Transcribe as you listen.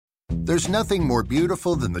There's nothing more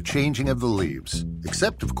beautiful than the changing of the leaves.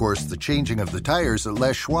 Except, of course, the changing of the tires at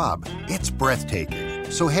Les Schwab. It's breathtaking.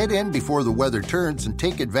 So head in before the weather turns and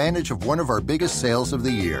take advantage of one of our biggest sales of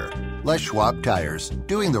the year. Les Schwab Tires.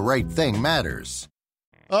 Doing the right thing matters.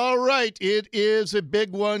 All right, it is a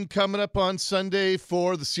big one coming up on Sunday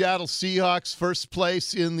for the Seattle Seahawks. First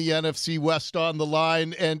place in the NFC West on the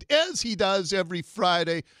line. And as he does every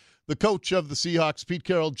Friday, the coach of the Seahawks, Pete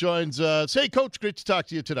Carroll, joins us. Hey, Coach, great to talk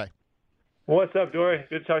to you today. What's up, Dory?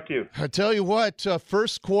 Good to talk to you. I tell you what,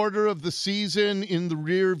 first quarter of the season in the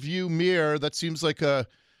rear-view mirror, that seems like a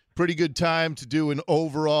pretty good time to do an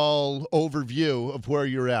overall overview of where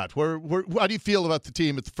you're at. How do you feel about the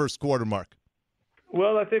team at the first quarter mark?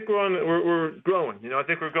 Well, I think we're growing. I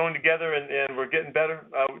think we're going together and we're getting better.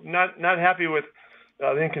 Not happy with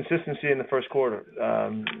the inconsistency in the first quarter,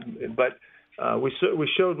 but we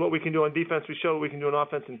showed what we can do on defense. We showed what we can do on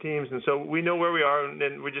offense and teams, and so we know where we are,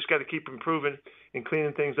 and we just got to keep improving and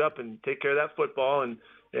cleaning things up and take care of that football. And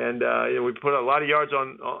we put a lot of yards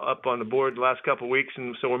up on the board the last couple of weeks,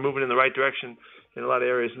 and so we're moving in the right direction in a lot of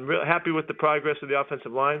areas. I'm really happy with the progress of the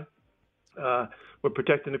offensive line. We're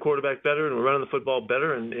protecting the quarterback better, and we're running the football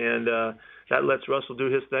better, and that lets Russell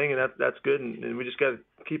do his thing, and that's good. And we just got to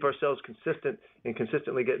keep ourselves consistent and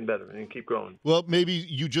consistently getting better and keep growing. Well, maybe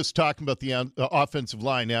you just talking about the offensive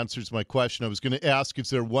line answers my question. I was going to ask,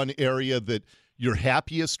 is there one area that you're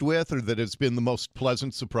happiest with or that has been the most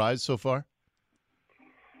pleasant surprise so far?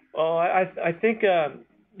 Oh, I think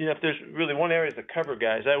if there's really one area is the cover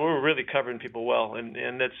guys. We're really covering people well,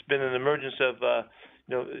 and that's been an emergence of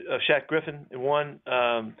Shaq Griffin. One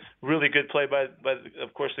really good play by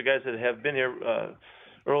of course the guys that have been here.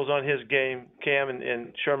 Earl's on his game, Cam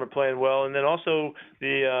and Sherman playing well, and then also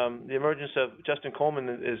the emergence of Justin Coleman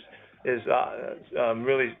is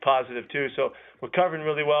really positive too. So we're covering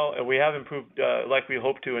really well, and we have improved like we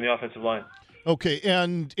hoped to in the offensive line. Okay,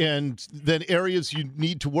 and then areas you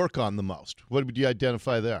need to work on the most. What would you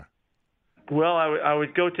identify there? Well, I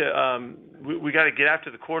would go to we got to get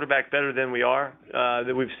after the quarterback better than we are.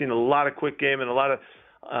 That we've seen a lot of quick game and a lot of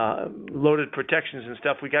loaded protections and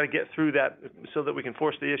stuff. We got to get through that so that we can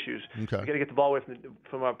force the issues. Okay. We got to get the ball away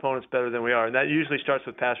from our opponents better than we are, and that usually starts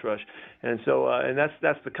with pass rush. And so, and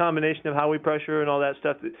that's the combination of how we pressure and all that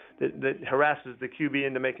stuff that harasses the QB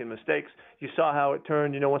into making mistakes. You saw how it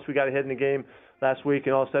turned. Once we got ahead in the game last week,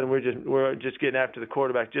 and all of a sudden we're just getting after the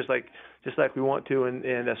quarterback just like we want to,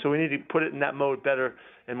 and so we need to put it in that mode better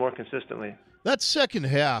and more consistently. That second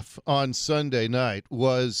half on Sunday night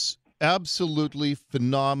was absolutely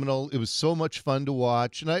phenomenal. It was so much fun to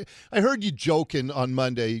watch. And I heard you joking on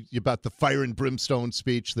Monday about the fire and brimstone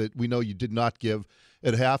speech that we know you did not give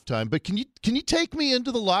at halftime. But can you take me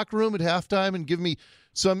into the locker room at halftime and give me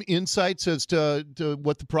some insights as to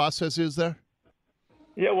what the process is there?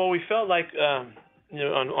 Yeah, well, we felt like on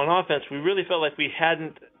offense, we really felt like we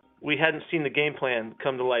hadn't seen the game plan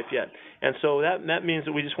come to life yet, and so that means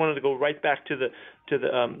that we just wanted to go right back to the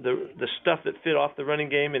stuff that fit off the running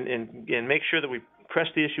game and make sure that we press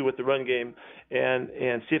the issue with the run game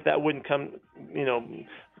and see if that wouldn't come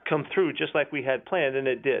through just like we had planned, and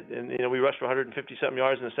it did. And we rushed for 150-something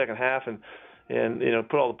yards in the second half and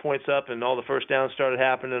put all the points up, and all the first downs started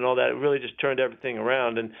happening and all that. It really just turned everything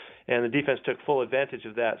around, and the defense took full advantage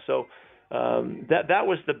of that. So. That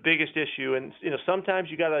was the biggest issue, and sometimes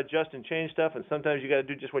you got to adjust and change stuff, and sometimes you got to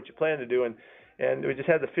do just what you plan to do, and we just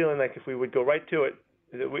had the feeling like if we would go right to it,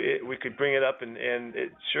 that we could bring it up, and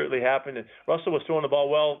it certainly happened. And Russell was throwing the ball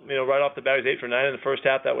well, right off the bat. He was 8 for 9 in the first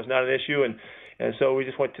half. That was not an issue, and so we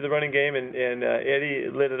just went to the running game, and Eddie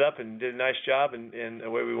lit it up and did a nice job, and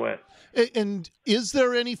away we went. And is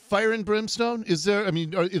there any fire and brimstone? Is there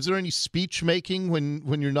any speech making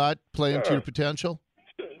when you're not playing to your potential?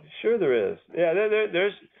 Sure there is. Yeah,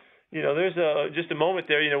 there's just a moment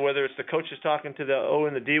there, whether it's the coaches talking to the O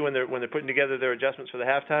and the D when they're putting together their adjustments for the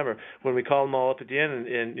halftime, or when we call them all up at the end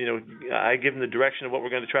and I give them the direction of what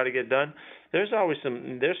we're going to try to get done. There's always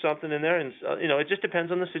something in there, and it just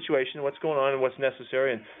depends on the situation, what's going on and what's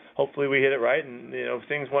necessary, and hopefully we hit it right, and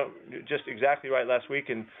things went just exactly right last week,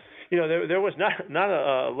 and there was not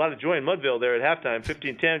a lot of joy in Mudville there at halftime.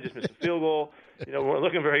 15-10, just missed a field goal. We're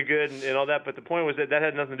looking very good and all that, but the point was that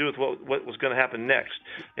had nothing to do with what was going to happen next.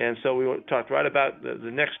 And so we talked right about the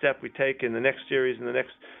next step we take in the next series and the next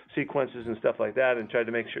sequences and stuff like that, and tried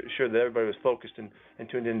to make sure that everybody was focused and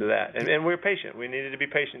tuned into that. And we were patient. We needed to be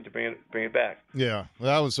patient to bring it back. Yeah,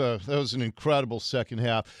 that was an incredible second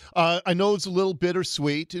half. I know it's a little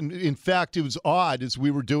bittersweet, and in fact, it was odd as we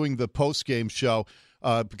were doing the post-game show.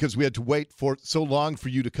 Because we had to wait for so long for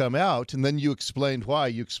you to come out, and then you explained why.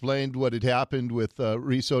 You explained what had happened with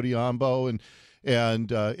Reese Odiambo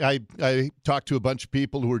And I talked to a bunch of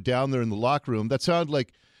people who were down there in the locker room. That sounded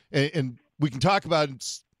like, and we can talk about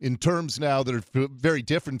it in terms now that are very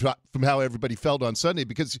different from how everybody felt on Sunday,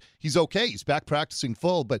 because he's okay. He's back practicing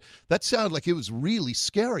full. But that sounded like it was really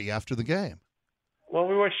scary after the game. Well,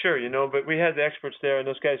 we weren't sure, but we had the experts there, and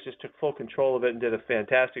those guys just took full control of it and did a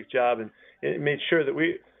fantastic job, and it made sure that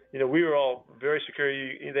we were all very secure.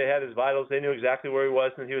 They had his vitals; they knew exactly where he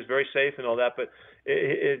was, and he was very safe and all that. But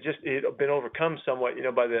it had been overcome somewhat,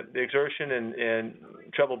 by the exertion and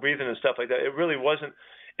trouble breathing and stuff like that. It really wasn't.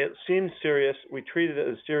 It seemed serious. We treated it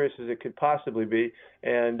as serious as it could possibly be,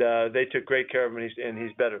 and they took great care of him, and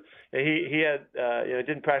he's better. And he had,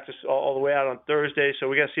 didn't practice all the way out on Thursday, so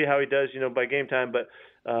we got to see how he does, by game time. But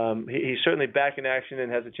he's certainly back in action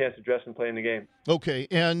and has a chance to dress and play in the game. Okay,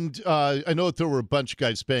 and I know that there were a bunch of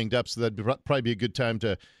guys banged up, so that'd probably be a good time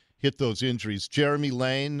to hit those injuries. Jeremy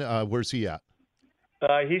Lane, where's he at?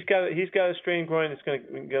 He's got a strained groin. It's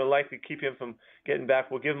going to likely keep him from getting back.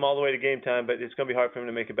 We'll give him all the way to game time, but it's going to be hard for him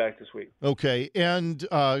to make it back this week. Okay, and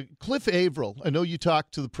Cliff Averill, I know you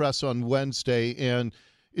talked to the press on Wednesday, and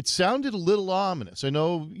it sounded a little ominous. I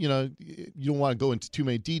know, you don't want to go into too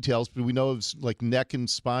many details, but we know it was like neck and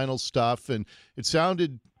spinal stuff, and it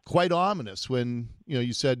sounded quite ominous when,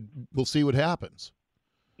 you said, we'll see what happens.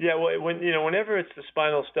 Yeah, well, whenever it's the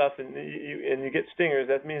spinal stuff and you get stingers,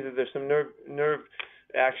 that means that there's some nerve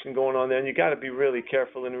action going on there, and you got to be really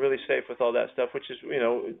careful and really safe with all that stuff, which is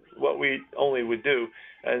what we only would do.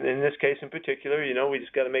 And in this case in particular, we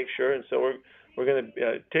just got to make sure, and so we're going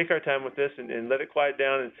to take our time with this and let it quiet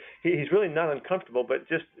down. And he's really not uncomfortable, but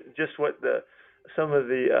just what some of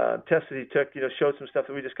the tests that he took, showed some stuff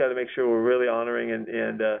that we just got to make sure we're really honoring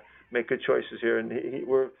and make good choices here. And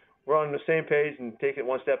we're on the same page and take it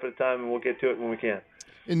one step at a time, and we'll get to it when we can.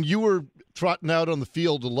 And you were trotting out on the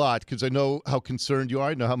field a lot because I know how concerned you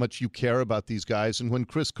are. I know how much you care about these guys. And when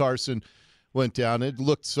Chris Carson went down, it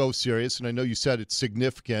looked so serious. And I know you said it's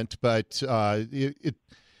significant, but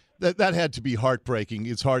that had to be heartbreaking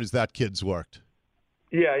as hard as that kid's worked.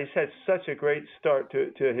 Yeah, he's had such a great start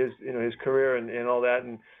to his his career and all that.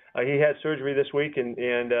 And he had surgery this week, and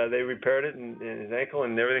they repaired it and his ankle,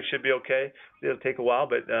 and everything should be okay. It'll take a while,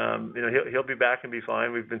 but he'll be back and be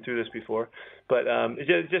fine. We've been through this before, but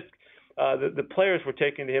the players were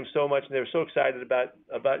taking to him so much, and they were so excited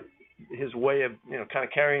about his way of kind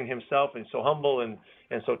of carrying himself, and so humble and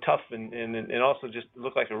so tough, and also just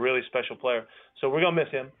looked like a really special player. So we're gonna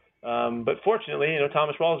miss him, but fortunately,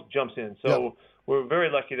 Thomas Rawls jumps in, so. Yep. We're very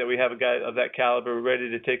lucky that we have a guy of that caliber ready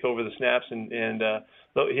to take over the snaps, and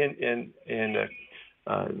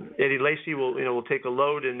Eddie Lacy will take a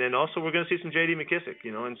load, and then also we're going to see some J.D. McKissick,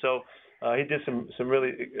 and so he did some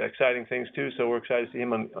really exciting things too. So we're excited to see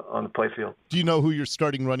him on the play field. Do you know who your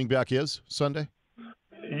starting running back is Sunday?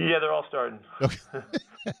 Yeah, they're all starting. Okay.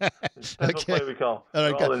 That's what play we call.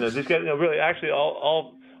 All right, all in there. These guys, really, actually,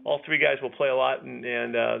 all three guys will play a lot,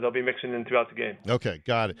 and they'll be mixing in throughout the game. Okay,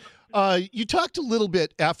 got it. You talked a little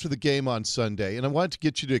bit after the game on Sunday, and I wanted to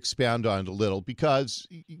get you to expand on it a little because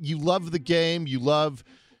you love the game, you love,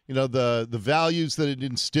 the values that it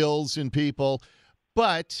instills in people,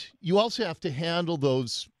 but you also have to handle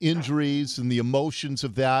those injuries and the emotions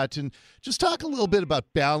of that. And just talk a little bit about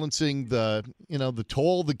balancing the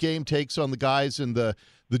toll the game takes on the guys and the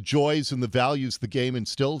joys and the values the game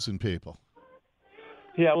instills in people.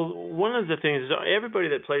 Yeah, well, one of the things is everybody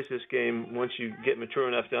that plays this game, once you get mature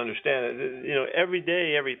enough to understand it, every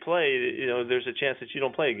day, every play, there's a chance that you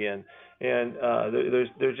don't play again, and there's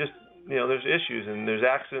just there's issues and there's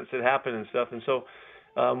accidents that happen and stuff, and so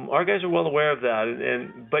our guys are well aware of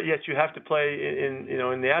that, but yet you have to play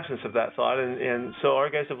in the absence of that thought, and so our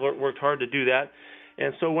guys have worked hard to do that.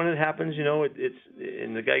 And so when it happens, it's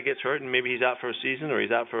and the guy gets hurt and maybe he's out for a season or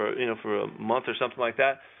he's out for for a month or something like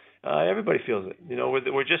that. Everybody feels it.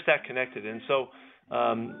 We're just that connected, and so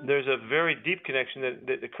there's a very deep connection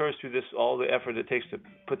that occurs through all the effort it takes to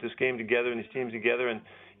put this game together and these teams together, and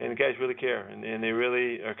the guys really care and they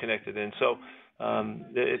really are connected, and so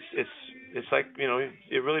it's like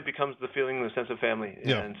it really becomes the feeling and the sense of family,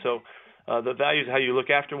 and so the values, how you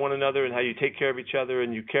look after one another and how you take care of each other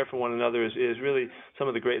and you care for one another is really some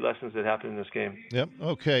of the great lessons that happen in this game. Yep.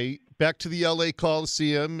 Okay. Back to the LA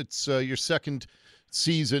Coliseum. It's your second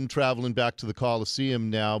season traveling back to the Coliseum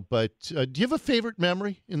now, but do you have a favorite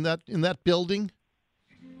memory in that building?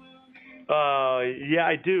 Yeah,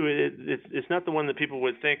 I do. It's not the one that people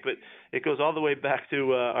would think, but it goes all the way back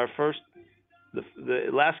to our the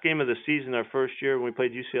last game of the season, our first year when we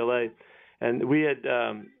played UCLA, and we had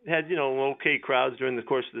okay crowds during the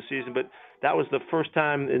course of the season, but that was the first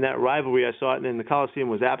time in that rivalry I saw it, and the Coliseum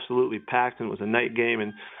was absolutely packed, and it was a night game,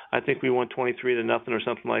 and I think we won 23-0 or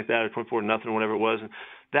something like that, or 24-0, or whatever it was. And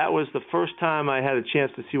that was the first time I had a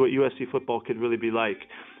chance to see what USC football could really be like,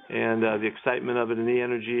 and the excitement of it, and the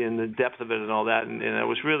energy, and the depth of it, and all that. And it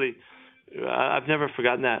was really, I've never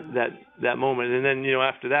forgotten that moment. And then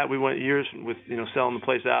after that, we went years with selling the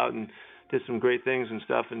place out and did some great things and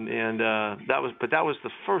stuff. And that was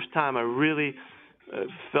the first time I really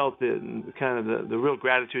felt the real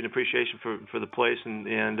gratitude and appreciation for the place, and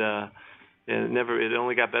it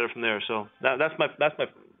only got better from there. So that's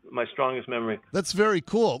my strongest memory. That's very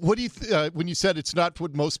cool. What do you when you said it's not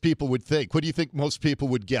what most people would think? What do you think most people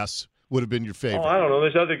would guess would have been your favorite? Oh, I don't know.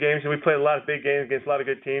 There's other games, and we played a lot of big games against a lot of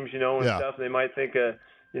good teams, and stuff. And they might think,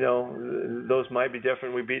 those might be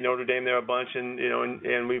different. We beat Notre Dame there a bunch, and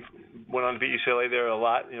we went on to beat UCLA there a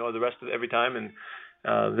lot. The rest of every time, and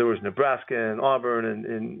there was Nebraska and Auburn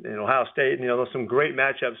and Ohio State, and those some great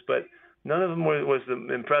matchups, but none of them was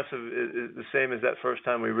impressive the same as that first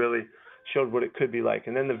time we really showed what it could be like.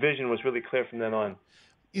 And then the vision was really clear from then on.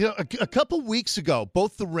 A couple weeks ago,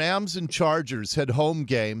 both the Rams and Chargers had home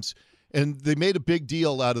games, and they made a big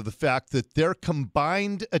deal out of the fact that their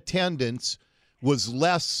combined attendance was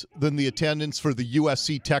less than the attendance for the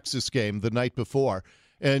USC-Texas game the night before.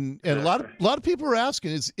 And a lot of people are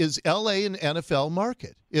asking, is LA an NFL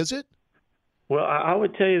market? Is it? Well, I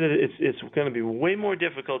would tell you that it's going to be way more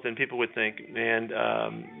difficult than people would think. And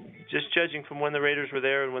just judging from when the Raiders were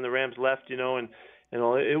there and when the Rams left, and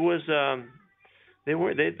all, it was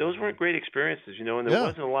those weren't great experiences, and there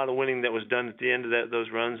wasn't a lot of winning that was done at the end of those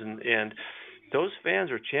runs, and those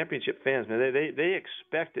fans are championship fans, man. They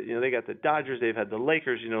expect it. They got the Dodgers, they've had the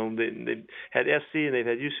Lakers, they had SC, and they've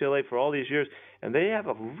had UCLA for all these years, and they have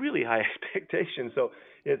a really high expectation. So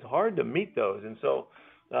it's hard to meet those, and so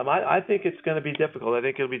I think it's going to be difficult. I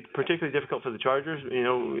think it'll be particularly difficult for the Chargers,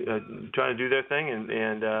 trying to do their thing,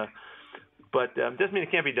 but doesn't mean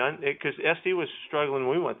it can't be done, because SC was struggling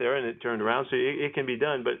when we went there, and it turned around, so it can be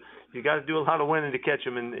done. But you got to do a lot of winning to catch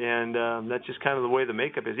them, and that's just kind of the way the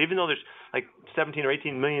makeup is. Even though there's like 17 or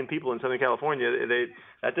 18 million people in Southern California,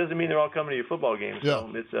 that doesn't mean they're all coming to your football games. Yeah.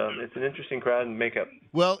 So it's an interesting crowd and makeup.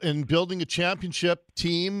 Well, and building a championship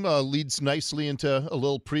team leads nicely into a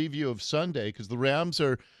little preview of Sunday, because the Rams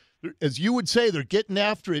are, as you would say, they're getting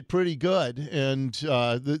after it pretty good, and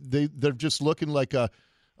they're just looking like a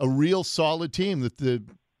real solid team. That the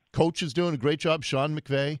coach is doing a great job, Sean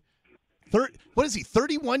McVay. What is he,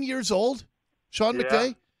 31 years old, Sean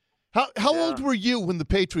McVay? How old were you when the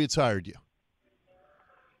Patriots hired you?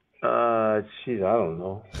 I don't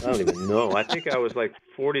know. I don't even know. I think I was like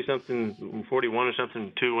 40-something, 41 or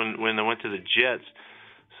something, too, when I went to the Jets.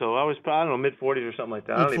 So I was, I don't know, mid-40s or something like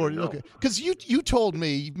that. I don't even know. Okay. Because you told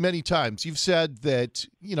me many times, you've said that,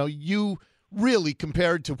 you really,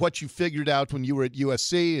 compared to what you figured out when you were at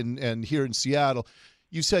USC and here in Seattle,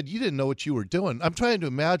 you said you didn't know what you were doing. I'm trying to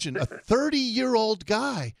imagine a 30-year-old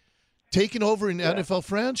guy taking over an NFL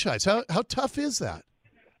franchise. How tough is that?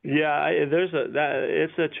 Yeah,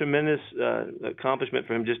 it's a tremendous accomplishment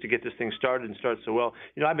for him just to get this thing started and start so well.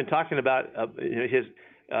 I've been talking about his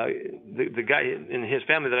the guy in his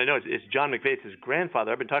family that I know. It's John McVay. It's his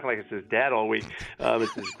grandfather. I've been talking like it's his dad all week.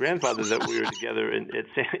 It's his grandfather that we were together at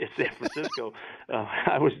San Francisco.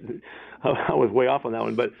 I was way off on that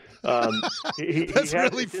one, but that's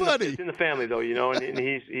really funny. It's in the family though, and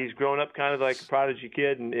he's grown up kind of like a prodigy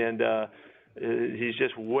kid, and he's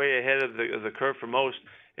just way ahead of the curve for most.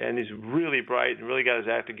 And he's really bright and really got his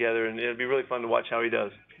act together, and it'll be really fun to watch how he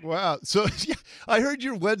does. Wow. So I heard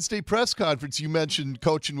your Wednesday press conference. You mentioned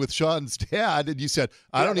coaching with Sean's dad, and you said,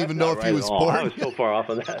 I don't even know if he was born. I was so far off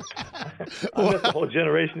on that. I missed a whole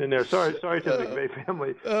generation in there. Sorry to the McVay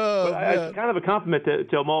family. It's kind of a compliment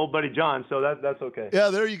to my old buddy John, so that's okay. Yeah,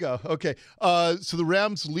 there you go. Okay. So the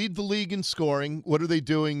Rams lead the league in scoring. What are they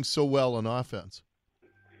doing so well on offense?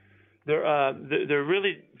 They're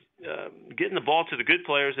really getting the ball to the good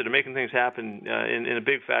players that are making things happen in a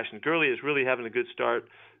big fashion. Gurley is really having a good start.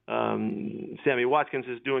 Sammy Watkins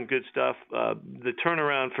is doing good stuff. The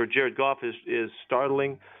turnaround for Jared Goff is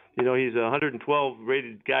startling. He's a 112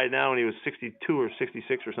 rated guy now, and he was 62 or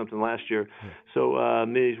 66 or something last year. So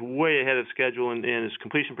he's way ahead of schedule, and his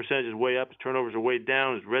completion percentage is way up. His turnovers are way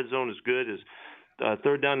down. His red zone is good. His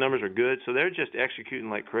third down numbers are good. So they're just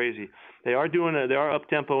executing like crazy. They are up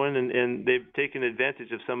tempoing, and they've taken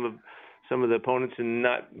advantage of some of the opponents and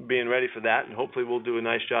not being ready for that. And hopefully we'll do a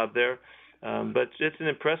nice job there. But it's an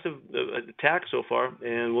impressive attack so far,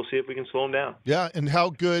 and we'll see if we can slow them down. Yeah, and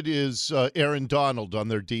how good is Aaron Donald on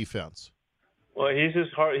their defense? Well, he's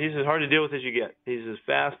as hard to deal with as you get. He's as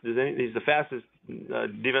fast as he's the fastest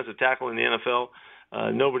defensive tackle in the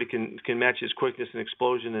NFL. Nobody can match his quickness and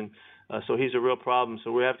explosion, and So he's a real problem.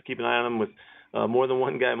 So we have to keep an eye on him with more than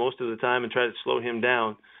one guy most of the time and try to slow him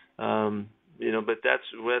down. But that's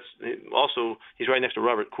also he's right next to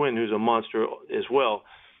Robert Quinn, who's a monster as well,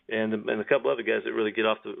 and a couple other guys that really get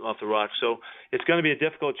off the rocks. So it's going to be a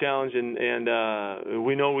difficult challenge, and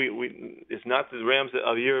we know it's not the Rams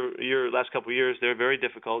of last couple of years. They're very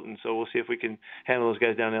difficult, and so we'll see if we can handle those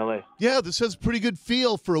guys down in L.A. Yeah, this has a pretty good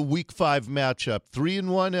feel for a Week 5 matchup.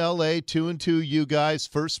 3-1 L.A., 2-2 you guys,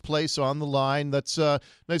 first place on the line. That's a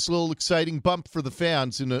nice little exciting bump for the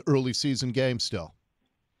fans in an early season game still.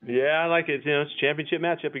 Yeah, I like it. It's a championship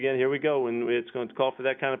matchup again. Here we go, and it's going to call for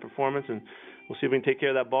that kind of performance, and we'll see if we can take care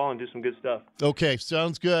of that ball and do some good stuff. Okay,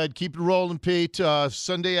 sounds good. Keep it rolling, Pete.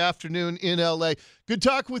 Sunday afternoon in L.A. Good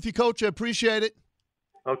talking with you, Coach. I appreciate it.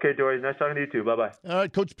 Okay, Dory. Nice talking to you, too. Bye-bye. All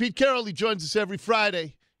right, Coach Pete Carroll. He joins us every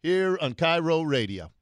Friday here on Cairo Radio.